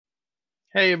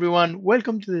Hey everyone,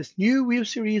 welcome to this new video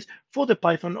series for the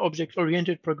Python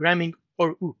Object-Oriented Programming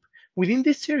or OOP. Within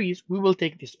this series, we will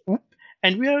take this OOP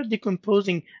and we are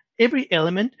decomposing every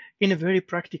element in a very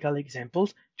practical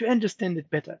examples to understand it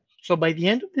better. So by the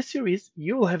end of the series,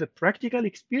 you will have a practical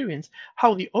experience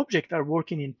how the objects are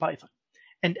working in Python.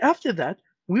 And after that,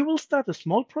 we will start a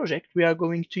small project. We are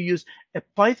going to use a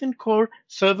Python core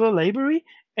server library,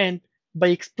 and by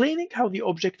explaining how the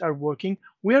objects are working,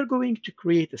 we are going to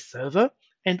create a server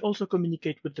and also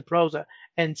communicate with the browser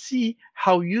and see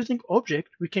how using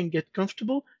object we can get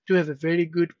comfortable to have a very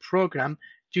good program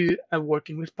to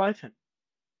working with Python.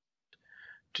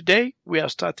 Today we are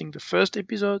starting the first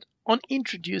episode on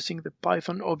introducing the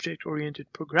Python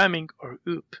object-oriented programming or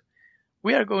OOP.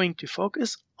 We are going to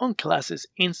focus on classes,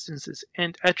 instances,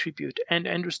 and attributes and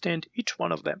understand each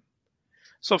one of them.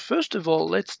 So first of all,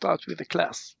 let's start with the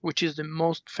class, which is the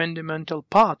most fundamental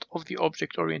part of the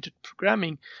object-oriented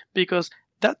programming because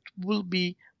that will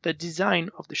be the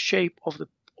design of the shape of the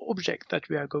object that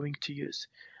we are going to use.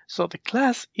 So the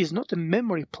class is not a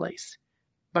memory place,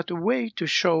 but a way to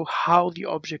show how the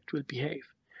object will behave.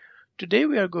 Today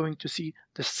we are going to see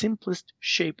the simplest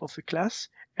shape of a class,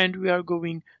 and we are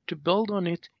going to build on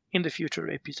it in the future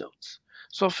episodes.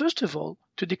 So first of all,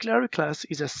 to declare a class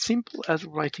is as simple as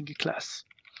writing a class,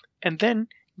 and then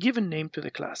give a name to the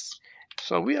class.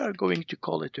 So we are going to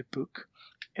call it a book,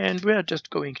 and we are just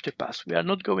going to pass. We are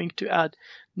not going to add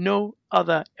no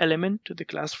other element to the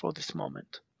class for this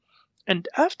moment. And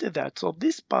after that, so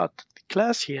this part, the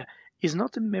class here, is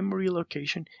not a memory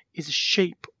location, is a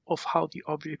shape of how the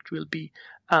object will be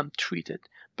treated.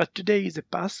 But today is a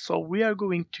pass, so we are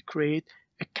going to create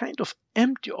a kind of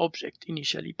empty object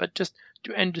initially, but just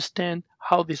to understand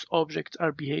how these objects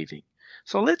are behaving.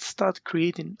 So let's start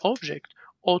creating an object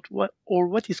or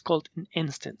what is called an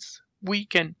instance. We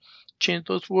can change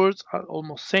those words, are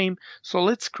almost same. So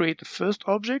let's create the first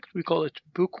object. We call it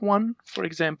book1, for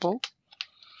example.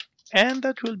 And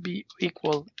that will be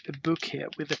equal a book here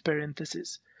with a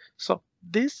parenthesis. So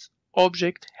this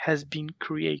object has been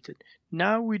created.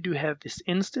 Now we do have this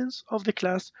instance of the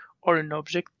class or an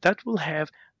object that will have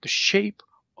the shape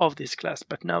of this class.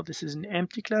 But now this is an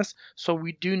empty class, so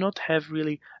we do not have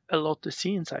really a lot to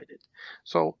see inside it.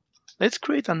 So let's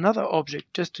create another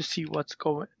object just to see what's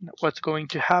going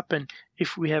to happen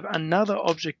if we have another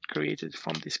object created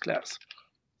from this class.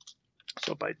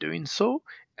 So by doing so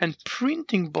and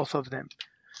printing both of them,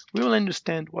 we will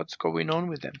understand what's going on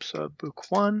with them. So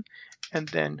book 1, and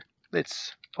then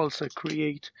let's also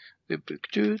create the book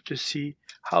 2 to see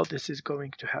how this is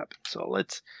going to happen. So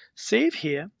let's save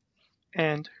here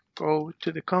and go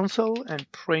to the console and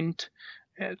print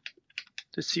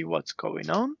to see what's going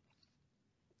on.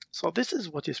 So this is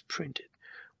what is printed.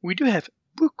 We do have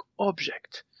book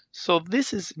object. So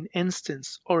this is an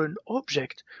instance or an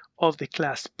object of the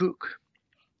class book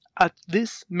at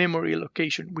this memory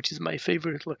location, which is my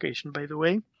favorite location, by the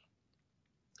way.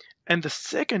 And the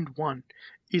second one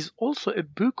is also a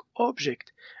book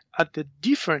object at a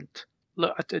different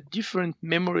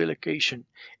memory location.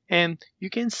 And you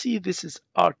can see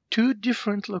are two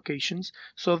different locations.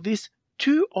 So these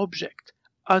two objects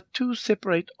are two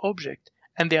separate objects,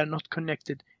 and they are not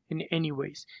connected in any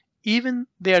ways. Even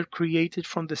they are created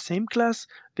from the same class,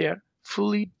 they are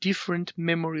fully different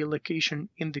memory location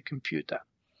in the computer.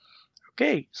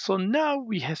 Okay, so now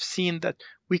we have seen that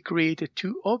we created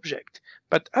two objects,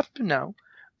 but up to now,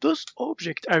 those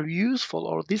objects are useful,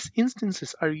 or these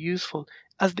instances are useful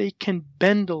as they can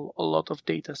bundle a lot of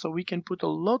data. So we can put a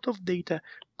lot of data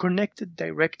connected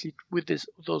directly with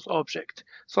those objects.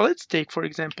 So let's take, for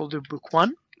example, the book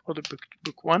 1 or the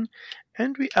book 1,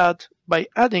 and we add by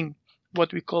adding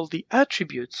what we call the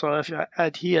attributes. So if I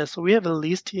add here, so we have a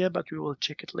list here, but we will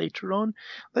check it later on.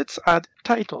 Let's add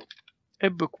title. A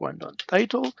book 1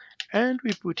 title, and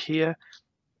we put here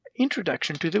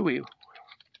introduction to the wheel.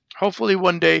 Hopefully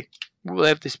one day we will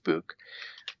have this book.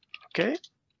 Okay,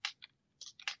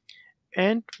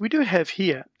 and we do have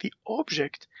here the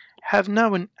object have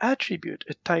now an attribute,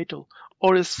 a title,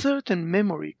 or a certain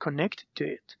memory connected to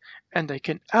it, and I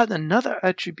can add another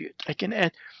attribute. I can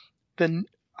add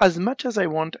as much as I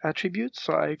want attributes.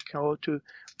 So I go to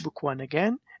book 1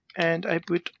 again, and I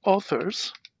put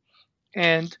authors.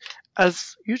 And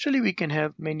as usually we can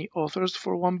have many authors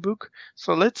for one book,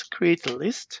 so let's create a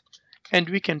list, and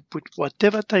we can put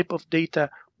whatever type of data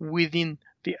within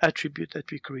the attribute that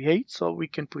we create. So we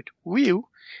can put view,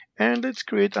 and let's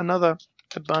create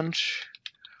a bunch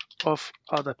of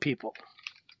other people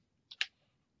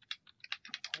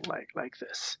like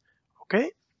this.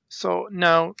 Okay, so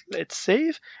now let's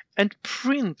save and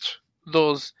print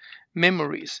those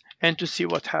memories and to see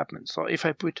what happens. So if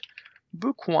I put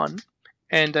book 1,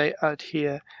 and I add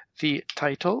here the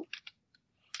title,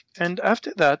 and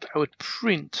after that I would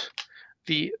print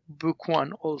the book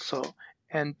 1 also,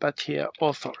 and but here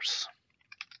authors,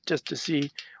 just to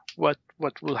see what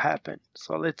will happen.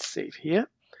 So let's save here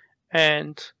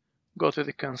and go to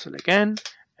the console again,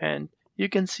 and you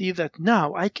can see that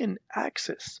now I can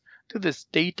access to this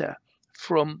data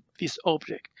from this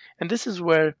object, and this is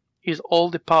where is all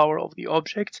the power of the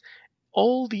object.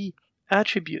 All the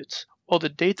attributes or the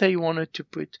data you wanted to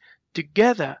put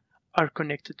together are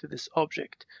connected to this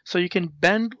object, so you can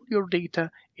bundle your data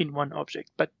in one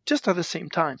object. But just at the same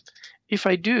time, if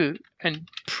I do and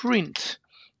print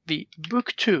the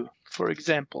book 2, for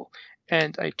example,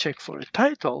 and I check for a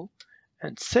title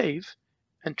and save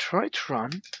and try to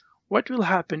run, what will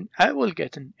happen? I will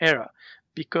get an error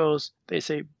because they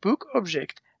say book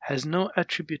object has no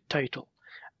attribute title.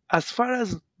 As far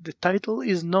as the title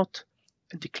is not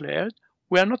declared,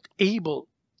 we are not able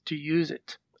to use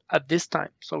it at this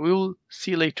time. So we will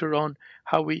see later on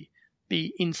how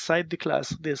inside the class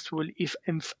this will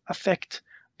affect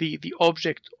the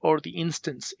object or the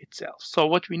instance itself. So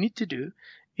what we need to do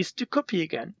is to copy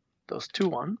again those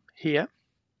one here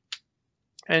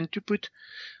and to put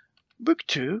book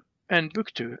 2 and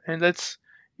book 2, and let's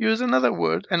use another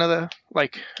word, another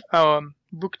like our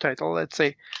book title. Let's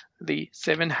say the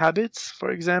 7 habits,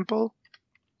 for example,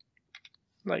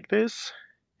 like this.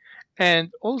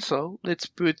 And also let's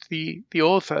put the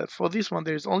author. For this one,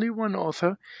 there's only one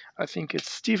author. I think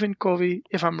it's Stephen Covey.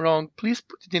 If I'm wrong, please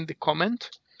put it in the comment.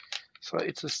 So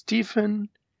it's a Stephen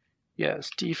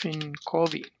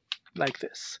Covey, like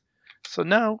this. So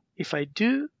now if I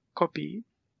do copy,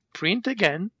 print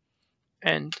again,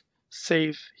 and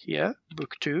save here,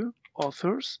 book 2,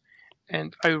 authors,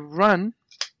 and I run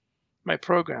my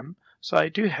program, so I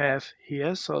do have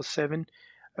here, so 7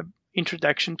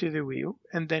 introduction to the wheel,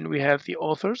 and then we have the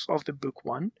authors of the book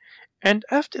 1, and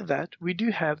after that we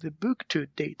do have the book 2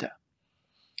 data.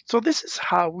 So this is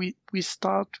how we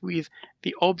start with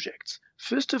the objects.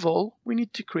 First of all, we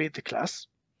need to create the class,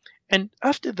 and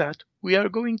after that we are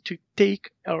going to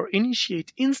take or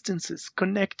initiate instances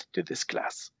connect to this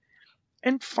class.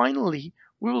 And finally,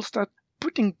 we will start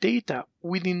putting data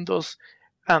within those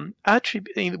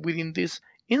attributes, within these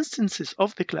instances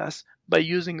of the class by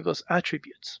using those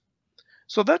attributes.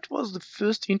 So that was the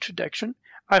first introduction.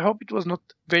 I hope it was not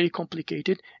very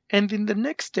complicated. And in the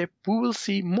next step, we will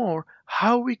see more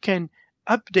how we can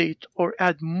update or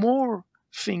add more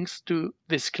things to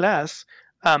this class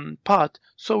part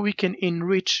so we can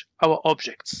enrich our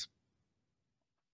objects.